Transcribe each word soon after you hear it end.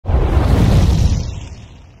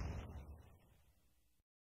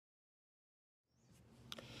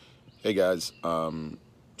Hey guys,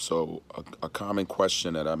 so a common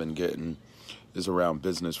question that I've been getting is around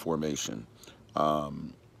business formation.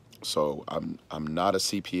 Um, so I'm not a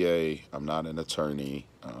CPA, I'm not an attorney.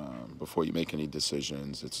 Before you make any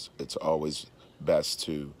decisions, it's always best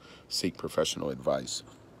to seek professional advice.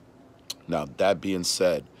 Now that being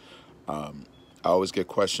said, I always get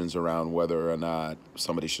questions around whether or not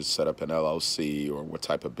somebody should set up an LLC or what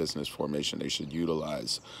type of business formation they should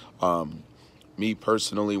utilize. Me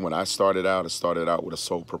personally, when I started out with a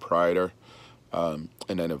sole proprietor. And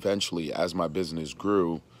then eventually, as my business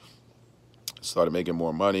grew, started making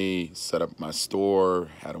more money, set up my store,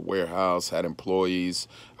 had a warehouse, had employees.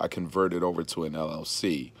 I converted over to an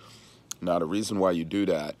LLC. Now, the reason why you do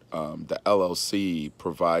that, the LLC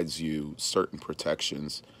provides you certain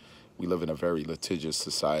protections. We live in a very litigious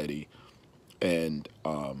society, and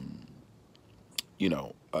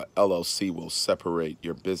a LLC will separate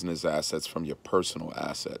your business assets from your personal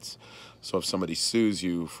assets. So if somebody sues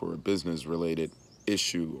you for a business related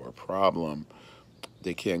issue or problem,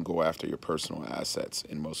 they can't go after your personal assets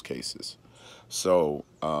in most cases. So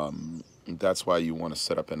that's why you want to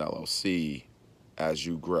set up an LLC as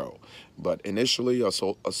you grow. But initially, a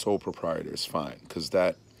sole proprietor is fine because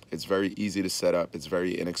that it's very easy to set up. It's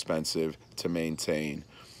very inexpensive to maintain,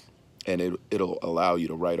 and it'll allow you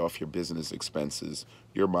to write off your business expenses,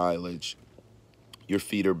 your mileage, your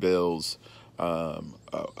feeder bills.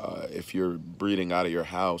 If you're breeding out of your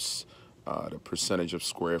house, the percentage of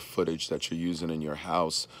square footage that you're using in your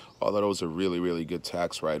house, all of those are really, really good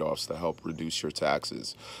tax write-offs to help reduce your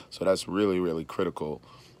taxes. So that's really, really critical.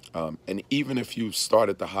 And even if you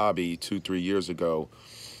started the hobby 2, 3 years ago,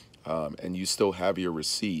 and you still have your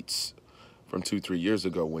receipts from 2, 3 years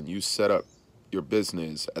ago, when you set up your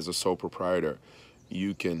business as a sole proprietor,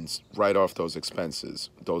 you can write off those expenses.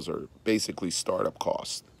 Those are basically startup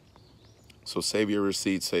costs. So save your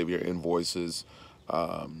receipts, save your invoices.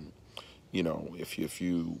 Um, if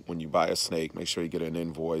you when you buy a snake, make sure you get an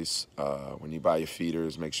invoice. When you buy your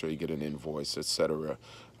feeders, make sure you get an invoice, etc.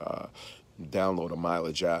 Uh, Download a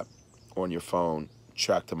mileage app on your phone.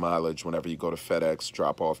 Track the mileage whenever you go to FedEx,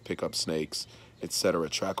 drop off, pick up snakes, etc.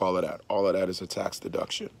 Track all of that. All of that is a tax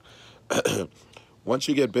deduction. Once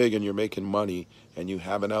you get big and you're making money and you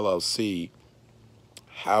have an LLC,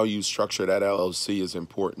 how you structure that LLC is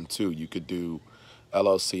important too. You could do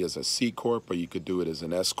LLC as a C Corp or you could do it as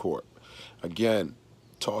an S Corp. Again,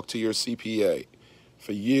 talk to your CPA.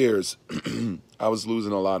 For years, I was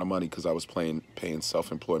losing a lot of money because I was paying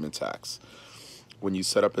self-employment tax. When you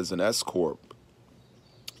set up as an S Corp,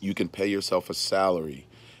 you can pay yourself a salary,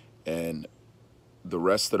 and the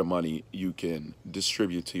rest of the money you can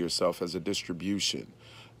distribute to yourself as a distribution.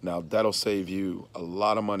 Now, that'll save you a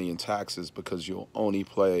lot of money in taxes because you'll only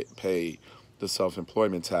pay the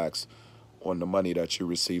self-employment tax on the money that you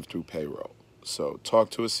receive through payroll. So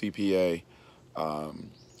talk to a CPA,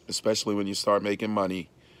 especially when you start making money.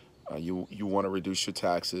 You want to reduce your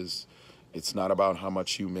taxes. It's not about how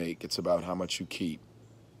much you make, it's about how much you keep.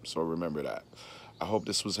 So remember that. I hope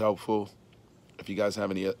this was helpful. If you guys have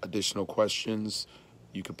any additional questions,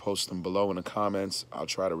 you can post them below in the comments. I'll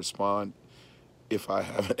try to respond if I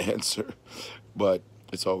have an answer. But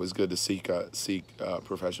it's always good to seek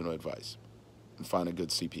professional advice and find a good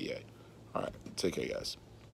CPA. All right, take care, guys.